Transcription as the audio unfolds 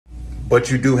but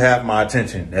you do have my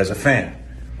attention as a fan.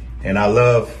 And I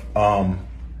love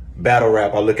battle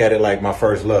rap. I look at it like my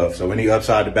first love. So any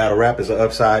upside to battle rap is an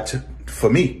upside for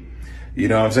me. You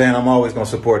know what I'm saying? I'm always going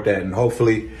to support that. And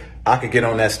hopefully I could get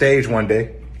on that stage one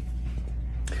day,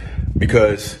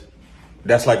 because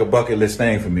that's like a bucket list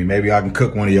thing for me. Maybe I can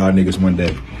cook one of y'all niggas one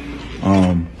day.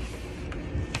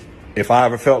 If I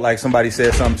ever felt like somebody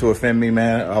said something to offend me,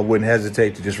 man, I wouldn't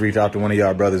hesitate to just reach out to one of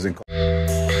y'all brothers and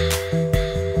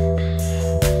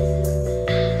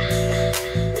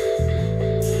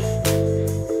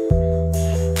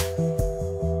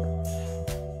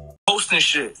posting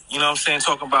shit, you know what I'm saying,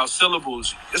 talking about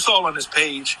syllables. It's all on this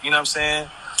page, you know what I'm saying?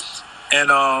 And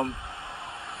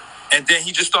then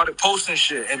he just started posting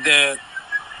shit. And then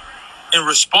in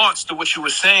response to what you were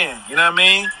saying, you know what I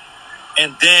mean?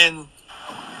 And then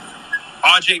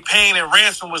RJ Payne and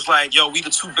Ransom was like, yo, we the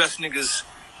two best niggas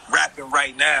rapping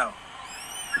right now.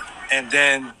 And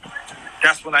then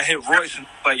that's when I hit Royce and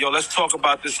like, yo, let's talk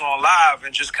about this on live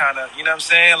and just kind of, you know what I'm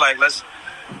saying? Like, let's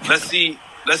see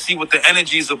what the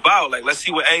energy is about. Like, let's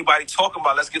see what everybody talking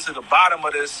about. Let's get to the bottom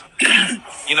of this.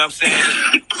 You know what I'm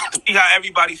saying? See how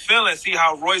everybody feeling. See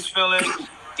how Royce feeling.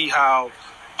 See how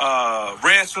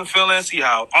Ransom feeling. See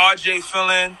how RJ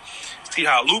feeling. See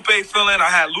how Lupe feeling. I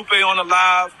had Lupe on the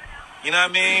live. You know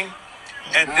what I mean?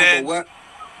 And then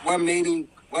what made him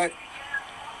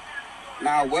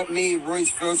what made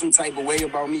Royce feel some type of way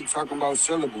about me talking about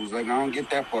syllables? Like, I don't get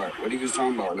that part. What he was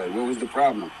talking about? Like, what was the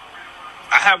problem?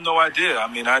 I have no idea.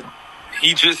 I mean,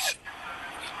 it's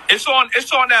on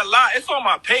that line. It's on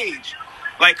my page.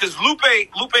 Like, cause Lupe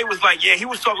was like, yeah, he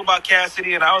was talking about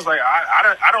Cassidy, and I was like,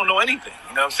 I don't know anything.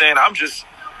 You know what I'm saying? I'm just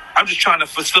trying to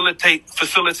facilitate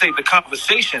the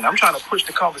conversation. I'm trying to push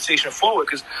the conversation forward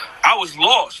because I was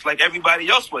lost like everybody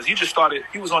else was. He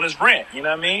was on his rant, you know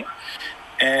what I mean?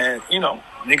 And, you know,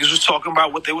 niggas was talking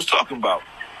about what they was talking about.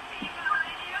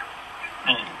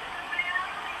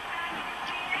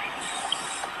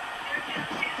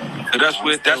 So that's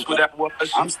what that was.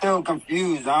 I'm still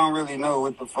confused. I don't really know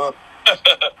what the fuck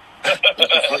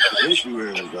the issue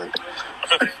is.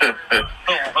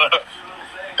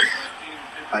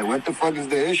 Like, what the fuck is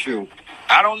the issue?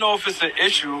 I don't know if it's an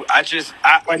issue.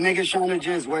 What niggas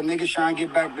trying to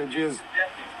get back to just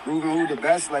proving who the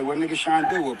best? Like, what niggas trying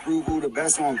to do? Or prove who the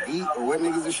best on beat? Or what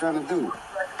niggas is trying to do?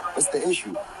 What's the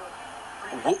issue?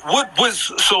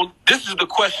 So this is the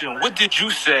question. What did you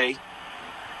say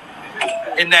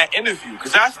in that interview?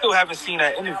 Because I still haven't seen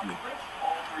that interview.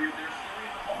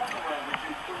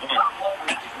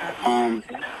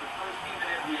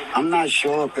 I'm not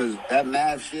sure, because that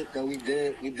mad shit that we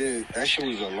did, that shit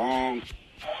was a long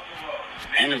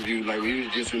interview. Like, we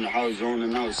was just in the house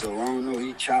zoning out, so I don't know,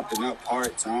 he chopping up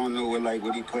parts. I don't know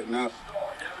what he putting up.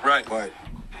 Right. But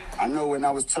I know when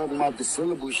I was talking about the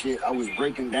syllable shit, I was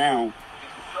breaking down,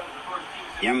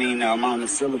 you know what I mean, the amount of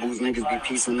syllables niggas be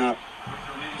piecing up.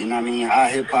 You know what I mean? How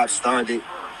hip-hop started,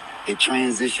 the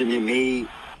transition it made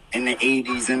in the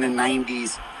 80s and the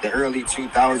 90s, the early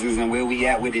 2000s, and where we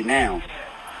at with it now.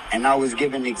 And I was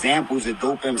giving examples of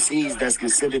dope MCs that's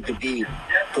considered to be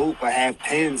dope or have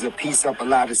pens or piece up a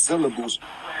lot of syllables.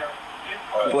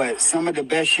 But some of the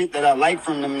best shit that I like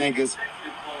from them niggas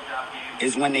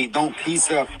is when they don't piece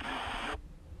up.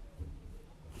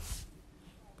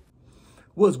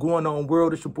 What's going on,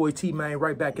 world? It's your boy T-Man,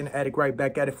 right back in the attic, right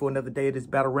back at it for another day of this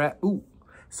battle rap.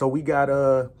 So we got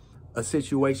a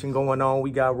situation going on.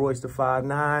 We got Royce the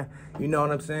 5'9", you know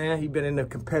what I'm saying? He been in a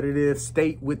competitive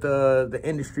state with the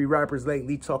industry rappers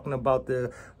lately, talking about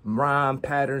the rhyme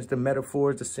patterns, the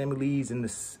metaphors, the similes, and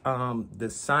the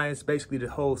science, basically the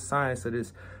whole science of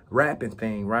this rapping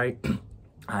thing, right?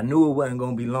 I knew it wasn't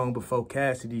going to be long before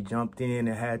Cassidy jumped in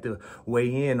and had to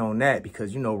weigh in on that,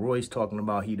 because, you know, Royce talking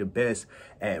about he the best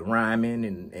at rhyming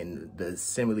and the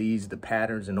similes, the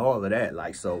patterns, and all of that.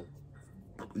 Like, so,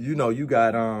 you know, you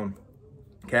got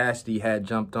Cassidy had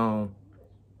jumped on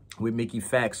with Mickey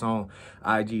Fax on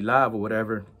IG Live or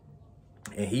whatever,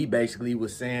 and he basically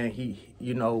was saying he,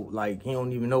 you know, like, he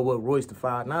don't even know what Royce the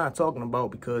 5'9" talking about,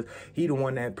 because he the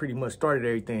one that pretty much started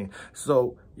everything.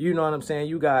 So, you know what I'm saying?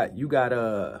 You got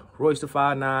Royce the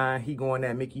 5'9", he going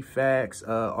at Mickey Fax,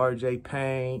 RJ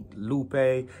Payne,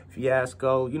 Lupe,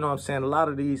 Fiasco, you know what I'm saying? A lot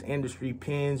of these industry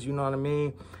pins, you know what I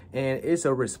mean? And it's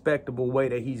a respectable way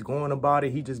that he's going about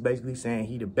it. He just basically saying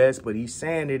he the best, but he's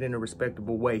saying it in a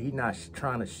respectable way. He's not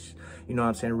trying to, you know what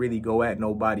I'm saying, really go at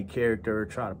nobody character or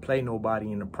try to play nobody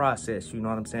in the process, you know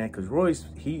what I'm saying? Because Royce,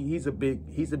 he's a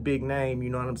big name, you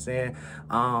know what I'm saying?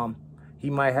 He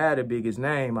might have the biggest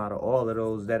name out of all of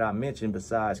those that I mentioned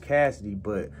besides Cassidy,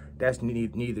 but that's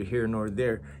neither here nor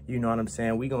there. You know what I'm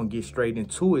saying? We gonna get straight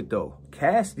into it though.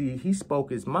 Cassidy, he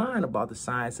spoke his mind about the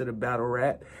science of the battle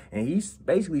rap, and he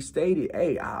basically stated,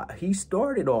 hey, he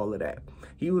started all of that.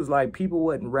 He was like, people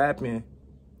wasn't rapping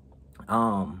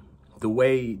the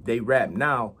way they rap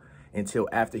now until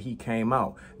after he came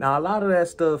out. Now, a lot of that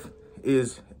stuff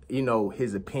is, you know,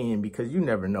 his opinion, because you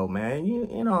never know, man. You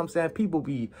know what I'm saying? People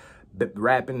be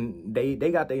rapping,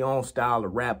 they got their own style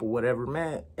of rap or whatever,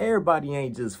 man. Everybody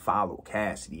ain't just follow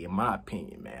Cassidy, in my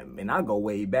opinion, man. And I go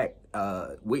way back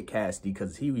with Cassidy,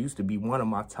 because he used to be one of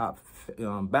my top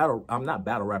not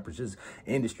battle rappers, just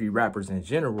industry rappers in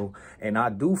general. And I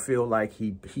do feel like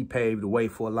he paved the way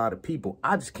for a lot of people.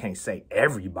 I just can't say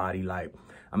everybody. Like,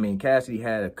 I mean, Cassidy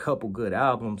had a couple good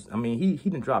albums. I mean, he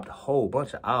done dropped a whole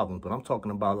bunch of albums, but I'm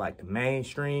talking about like the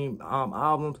mainstream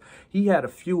albums. He had a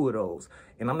few of those.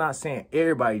 And I'm not saying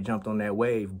everybody jumped on that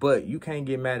wave, but you can't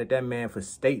get mad at that man for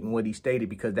stating what he stated,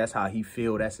 because that's how he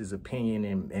feel. That's his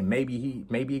opinion. And maybe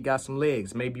he got some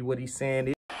legs. Maybe what he's saying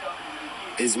is,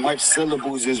 as much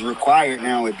syllables is required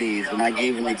nowadays. And I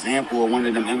gave an example of one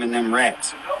of them Eminem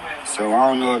raps. So I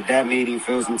don't know if that made him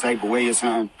feel some type of way or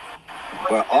something.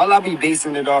 But all I be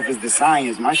basing it off is the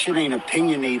science. My shit ain't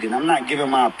opinionated. I'm not giving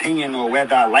my opinion or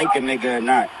whether I like a nigga or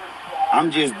not.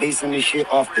 I'm just basing this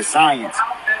shit off the science.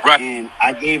 Right. And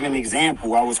I gave an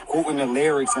example. I was quoting the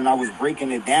lyrics and I was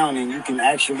breaking it down, and you can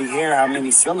actually hear how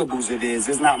many syllables it is.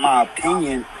 It's not my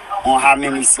opinion on how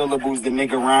many syllables the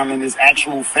nigga rhyming, is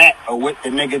actual fact of what the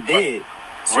nigga did.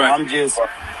 So right. I'm just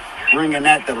bringing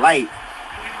that to light.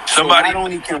 So not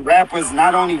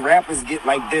only rappers get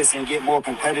like this and get more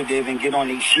competitive and get on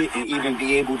their shit and even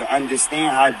be able to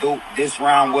understand how dope this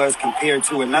rhyme was compared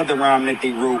to another rhyme that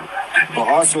they wrote, but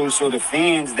also so the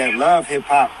fans that love hip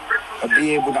hop will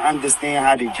be able to understand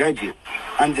how to judge it,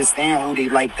 understand who they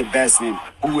like the best and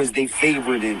who is their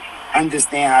favorite, and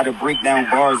understand how to break down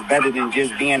bars better than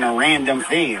just being a random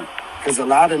fan. Because a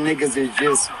lot of niggas is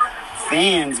just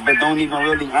fans but don't even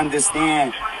really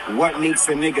understand what makes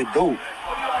a nigga dope.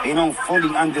 They don't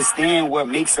fully understand what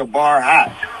makes a bar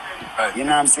hot. Right. You know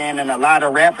what I'm saying? And a lot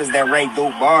of rappers that write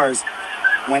dope bars,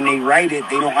 when they write it,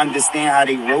 they don't understand how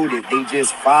they wrote it. They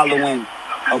just following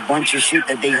a bunch of shit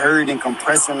that they heard and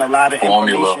compressing a lot of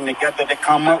information together to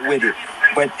come up with it.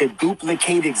 But to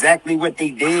duplicate exactly what they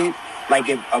did, like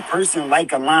if a person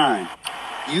like a line,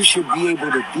 you should be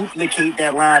able to duplicate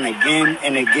that line again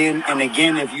and again and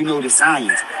again if you know the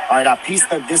science. All right, I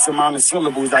pieced up this amount of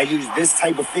syllables. I use this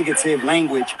type of figurative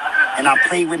language, and I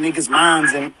play with niggas'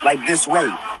 minds in like this way.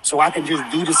 So I can just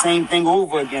do the same thing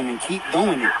over again and keep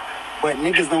doing it. But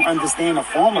niggas don't understand the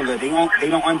formula. They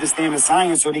don't understand the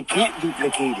science, so they can't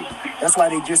duplicate it. That's why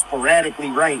they just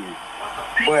sporadically writing.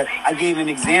 But I gave an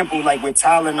example, like with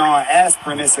Tylenol and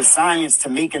aspirin, it's a science to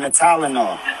making a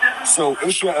Tylenol. So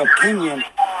it's your opinion,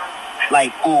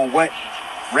 like, on what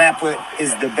rapper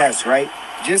is the best, right?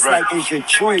 Just right. Like it's your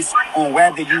choice on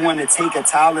whether you want to take a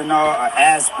Tylenol or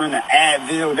aspirin or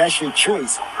Advil. That's your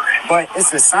choice. But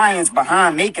it's a science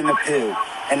behind making the pill.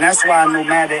 And that's why no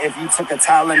matter if you took a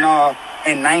Tylenol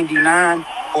in 99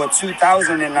 or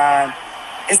 2009,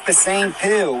 it's the same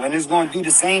pill and it's going to do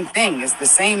the same thing. It's the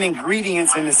same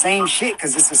ingredients and the same shit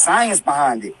because it's the science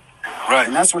behind it. Right.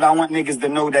 And that's what I want niggas to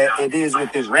know that it is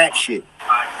with this rap shit.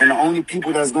 And the only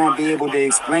people that's going to be able to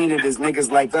explain it is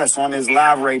niggas like us on this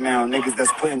live right now. Niggas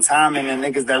that's putting time in and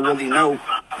niggas that really know,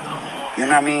 you know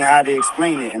what I mean, how to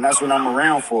explain it. And that's what I'm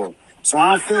around for. So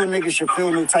I don't feel niggas should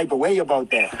feel no type of way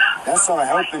about that. That's all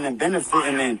helping and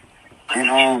benefiting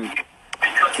and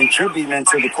contributing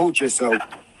to the culture. So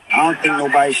I don't think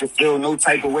nobody should feel no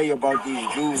type of way about these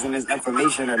jewels and this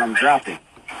information that I'm dropping.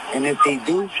 And if they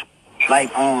do,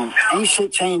 like, ain't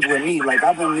shit changed with me. Like,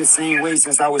 I've been the same way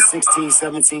since I was 16,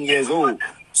 17 years old.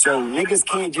 So niggas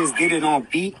can't just get it on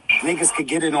beat. Niggas could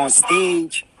get it on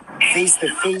stage, face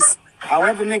to face,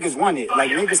 however niggas want it.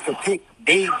 Like, niggas could pick.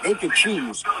 They could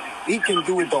choose. We can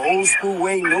do it the old school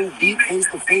way, no beat, face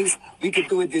to face. We could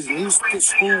do it this new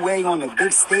school way on the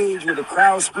big stage with the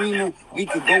crowd screaming. We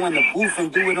could go in the booth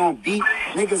and do it on beat.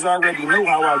 Niggas already know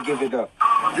how I give it up.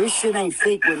 This shit ain't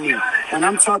fake with me. When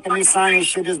I'm talking this science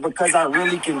shit is because I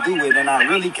really can do it and I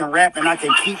really can rap and I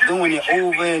can keep doing it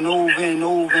over and over and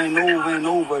over and over and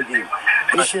over again.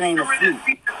 This shit ain't a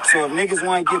fluke. So if niggas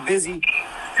want to get busy,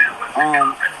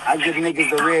 I give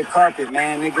niggas the red carpet,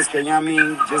 man. Niggas can, you know what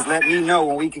I mean, just let me know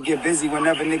when we can get busy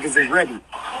whenever niggas is ready.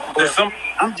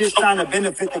 I'm just trying to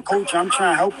benefit the culture. I'm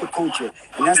trying to help the culture.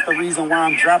 And that's the reason why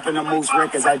I'm dropping the most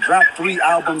records. I dropped 3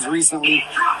 albums recently.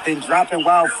 Been dropping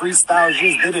wild freestyles.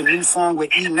 Just did a new song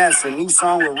with E. Ness, a new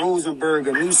song with Rosenberg,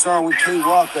 a new song with K.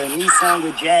 Walker, a new song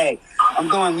with Jag. I'm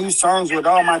doing new songs with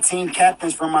all my team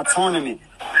captains from my tournament.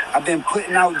 I've been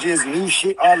putting out just new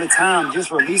shit all the time.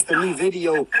 Just released a new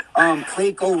video,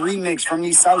 Clayco remix from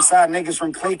these Southside niggas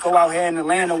from Clayco out here in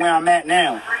Atlanta where I'm at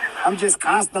now. I'm just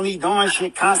constantly doing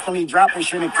shit, constantly dropping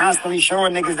shit, and constantly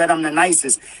showing niggas that I'm the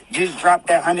nicest. Just dropped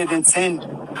that 110,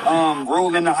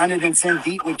 rolling 110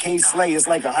 deep with K Slay. It's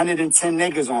like 110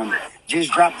 niggas on it.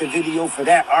 Just dropped the video for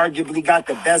that. Arguably got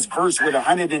the best verse with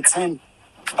 110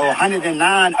 or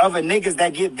 109 other niggas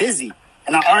that get busy.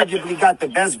 And I arguably got the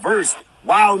best verse.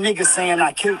 Wild niggas saying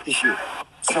I killed the shit.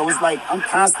 So it's like I'm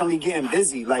constantly getting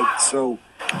busy. Like, so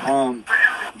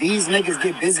these niggas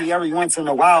get busy every once in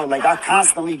a while. Like, I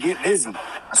constantly get busy.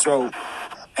 So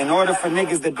in order for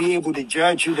niggas to be able to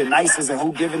judge who the nicest and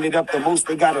who giving it up the most,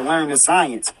 they gotta learn the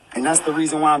science. And that's the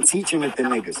reason why I'm teaching it to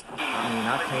niggas. I mean,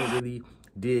 I can't really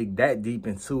dig that deep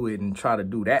into it and try to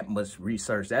do that much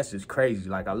research. That's just crazy.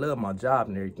 Like, I love my job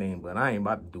and everything, but I ain't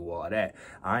about to do all that.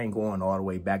 I ain't going all the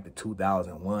way back to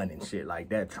 2001 and shit like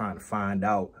that trying to find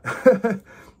out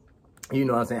you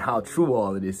know what I'm saying, how true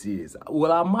all of this is.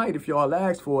 Well, I might, if y'all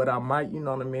ask for it, I might, you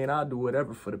know what I mean? I'll do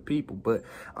whatever for the people. But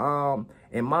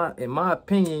in my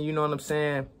opinion, you know what I'm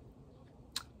saying,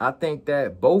 I think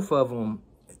that both of them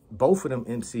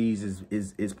MCs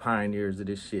is pioneers of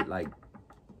this shit. Like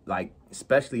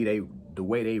especially the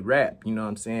way they rap, you know what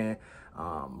I'm saying?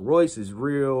 Royce is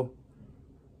real,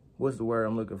 what's the word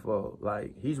I'm looking for?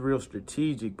 Like, he's real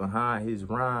strategic behind his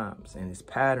rhymes and his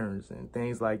patterns and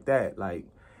things like that. Like,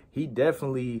 he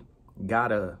definitely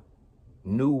got a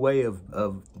new way of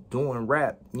doing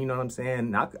rap, you know what I'm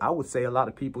saying? I would say a lot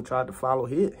of people tried to follow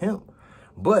him.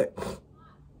 But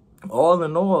all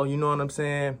in all, you know what I'm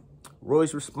saying,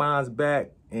 Royce responds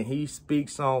back and he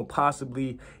speaks on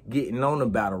possibly getting on the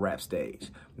battle rap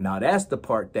stage. Now, that's the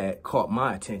part that caught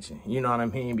my attention, you know what I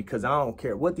mean? Because I don't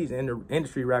care what these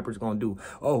industry rappers gonna do.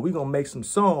 Oh, we gonna make some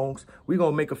songs. We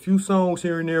gonna make a few songs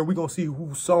here and there. We gonna see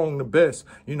who's song the best,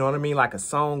 you know what I mean? Like a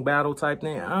song battle type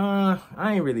thing. I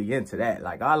ain't really into that.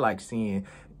 Like, I like seeing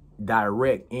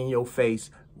direct, in your face,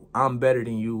 I'm better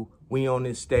than you. We on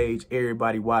this stage,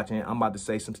 everybody watching. I'm about to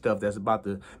say some stuff that's about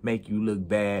to make you look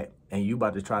bad, and you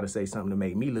about to try to say something to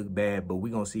make me look bad, but we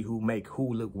gonna see who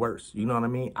look worse. You know what I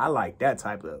mean? I like that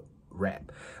type of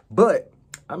rap. But,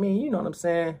 I mean, you know what I'm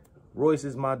saying? Royce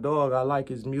is my dog. I like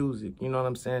his music. You know what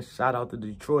I'm saying? Shout out to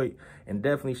Detroit, and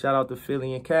definitely shout out to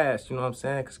Philly and Cass. You know what I'm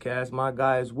saying? Because Cass my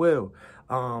guy as well.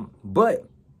 But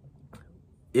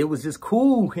it was just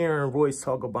cool hearing Royce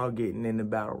talk about getting into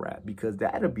battle rap, because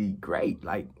that'll be great.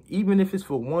 Like, even if it's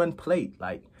for one plate,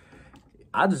 like,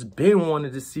 I just been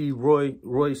wanted to see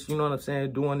Royce, you know what I'm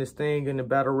saying, doing this thing in the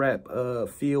battle rap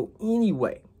field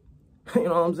anyway. You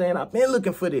know what I'm saying? I've been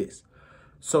looking for this.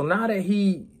 So now that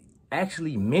he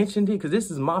actually mentioned it, because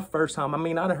this is my first time. I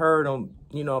mean, I'd heard him,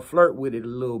 you know, flirt with it a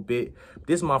little bit.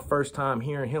 This is my first time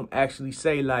hearing him actually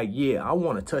say, like, yeah, I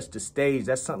want to touch the stage.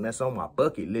 That's something that's on my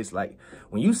bucket list. Like,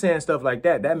 when you saying stuff like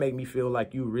that, that make me feel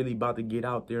like you really about to get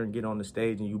out there and get on the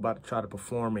stage, and you about to try to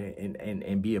perform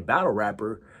and be a battle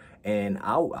rapper. And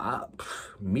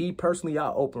me personally, I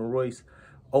open Royce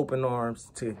open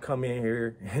arms to come in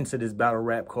here into this battle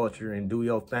rap culture and do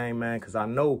your thing, man, because I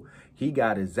know he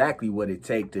got exactly what it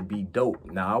takes to be dope.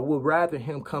 Now, I would rather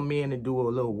him come in and do a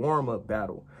little warm-up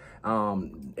battle.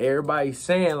 Everybody's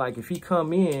saying, like, if he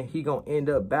come in, he gonna end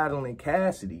up battling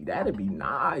Cassidy. That'd be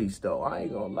nice, though. I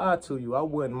ain't gonna lie to you. I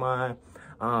wouldn't mind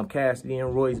Cassidy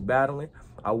and Royce battling.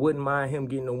 I wouldn't mind him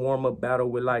getting a warm-up battle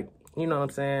with, like, you know what I'm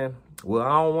saying? Well,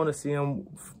 I don't want to see him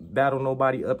battle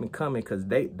nobody up and coming, because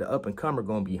the up and comer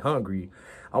gonna be hungry.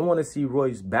 I want to see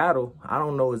Royce battle. I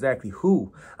don't know exactly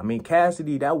who. I mean,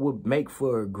 Cassidy, that would make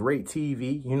for great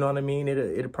TV. You know what I mean?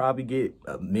 It'll probably get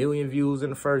 1 million views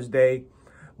in the first day.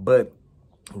 But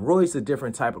Royce a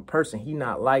different type of person. He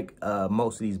not like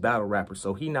most of these battle rappers,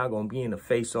 so he not gonna be in a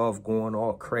face-off going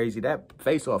all crazy. That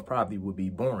face-off probably would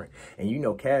be boring. And you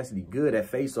know Cassidy good at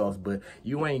face-offs, but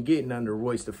you ain't getting under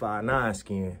Royce the 5'9"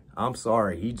 skin. I'm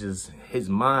sorry, his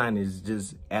mind is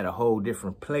just at a whole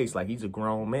different place. Like, he's a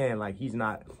grown man. Like, he's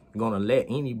not gonna let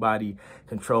anybody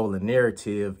control the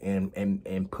narrative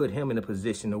and put him in a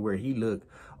position to where he look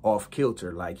off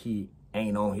kilter. Like, he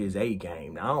ain't on his A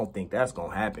game. Now, I don't think that's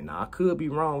gonna happen. Now, I could be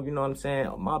wrong, you know what I'm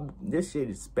saying? This shit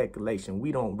is speculation.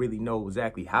 We don't really know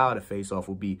exactly how the face-off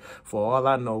will be. For all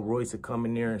I know, Royce will come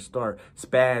in there and start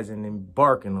spazzing and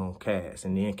barking on Cass,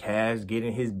 and then Cass get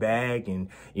in his bag, and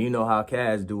you know how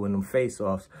Cass do in them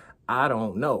face-offs. I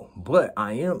don't know, but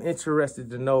I am interested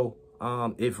to know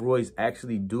if Royce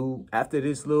actually do, after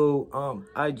this little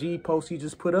IG post he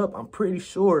just put up. I'm pretty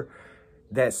sure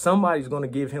that somebody's going to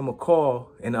give him a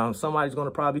call, and somebody's going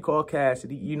to probably call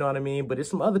Cassidy, you know what I mean? But there's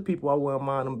some other people I wouldn't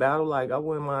mind him battle. Like, I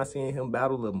wouldn't mind seeing him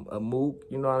battle a Mook,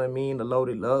 you know what I mean? The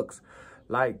Loaded Lux.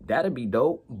 Like, that'd be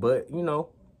dope. But, you know,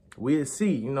 we'll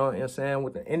see, you know what I'm saying?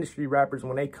 With the industry rappers,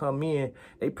 when they come in,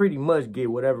 they pretty much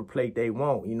get whatever plate they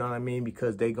want, you know what I mean?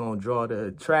 Because they going to draw the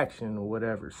attraction or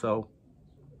whatever. So,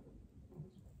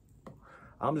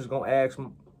 I'm just going to ask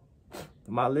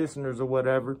my listeners or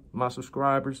whatever, my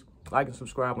subscribers, like and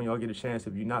subscribe when y'all get a chance.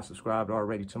 If you're not subscribed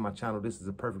already to my channel, this is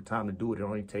a perfect time to do it. It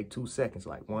only take 2 seconds,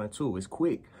 like 1 or 2. It's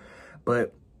quick.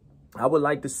 But I would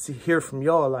like to hear from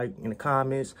y'all, like in the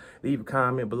comments. Leave a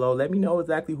comment below. Let me know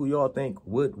exactly who y'all think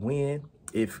would win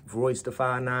if Royce da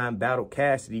 5'9" battled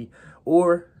Cassidy,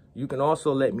 or you can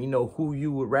also let me know who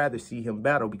you would rather see him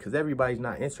battle, because everybody's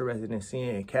not interested in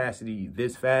seeing Cassidy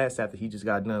this fast after he just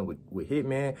got done with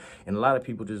Hitman. And a lot of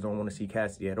people just don't want to see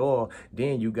Cassidy at all.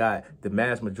 Then you got the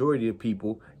mass majority of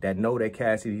people that know that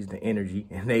Cassidy's the energy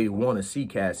and they want to see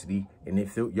Cassidy. And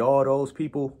if y'all those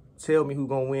people, tell me who's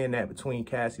going to win that between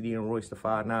Cassidy and Royce da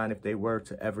 5'9" if they were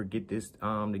to ever get this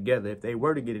together. If they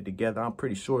were to get it together, I'm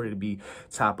pretty sure it'd be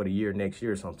top of the year next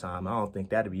year sometime. I don't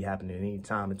think that'd be happening any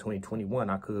time in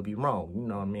 2021. I could be wrong. You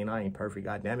know what I mean? I ain't perfect,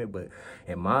 goddammit. But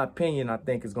in my opinion, I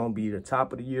think it's going to be the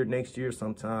top of the year next year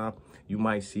sometime. You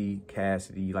might see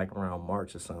Cassidy like around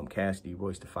March or something. Cassidy,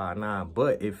 Royce da 5'9".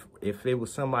 But if it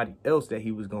was somebody else that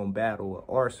he was going to battle, an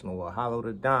Arsenal, a Hollow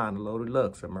da Don, a Loaded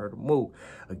Lux, a Murder Mook,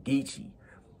 a Geechee,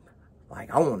 like,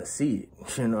 I want to see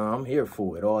it. You know, I'm here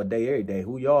for it all day, every day.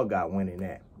 Who y'all got winning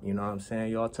that? You know what I'm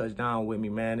saying? Y'all touch down with me,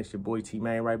 man. It's your boy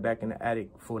T-Man right back in the attic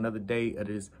for another day of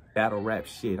this battle rap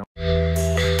shit.